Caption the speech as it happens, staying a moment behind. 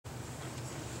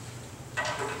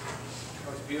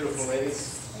Beautiful,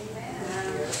 ladies. Amen.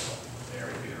 Beautiful.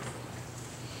 Very beautiful.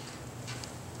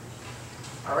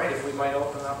 All right, if we might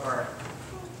open up our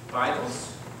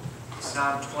Bibles.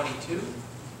 Psalm 22.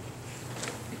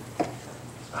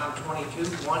 Psalm 22,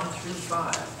 1 through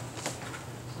 5.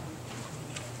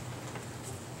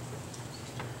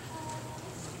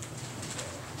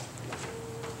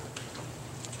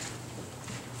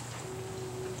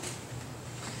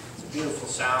 It's a beautiful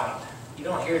sound. You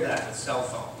don't hear that with cell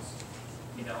phones.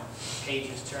 You know,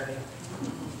 pages turning.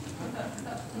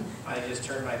 I just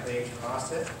turned my page and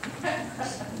lost it.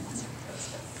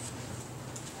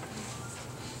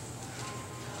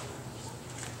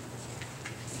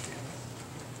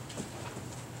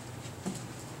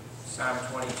 Psalm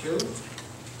 22,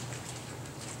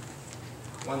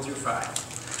 1 through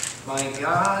 5. My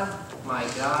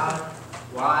God,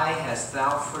 why hast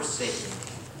thou forsaken me?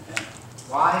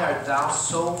 Why art thou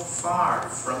so far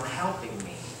from helping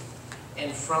me,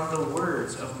 and from the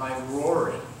words of my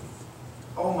roaring?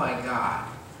 O my God,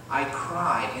 I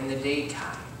cry in the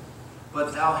daytime,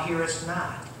 but thou hearest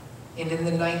not, and in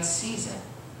the night season,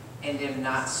 and am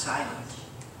not silent.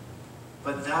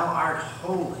 But thou art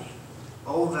holy,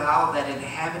 O thou that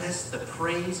inhabitest the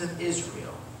praise of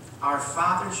Israel. Our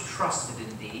fathers trusted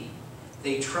in thee.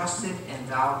 They trusted, and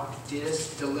thou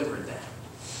didst deliver them.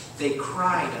 They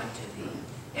cried unto thee,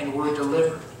 and were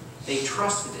delivered. They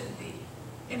trusted in thee,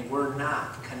 and were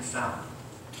not confounded.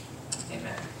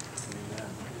 Amen. Amen.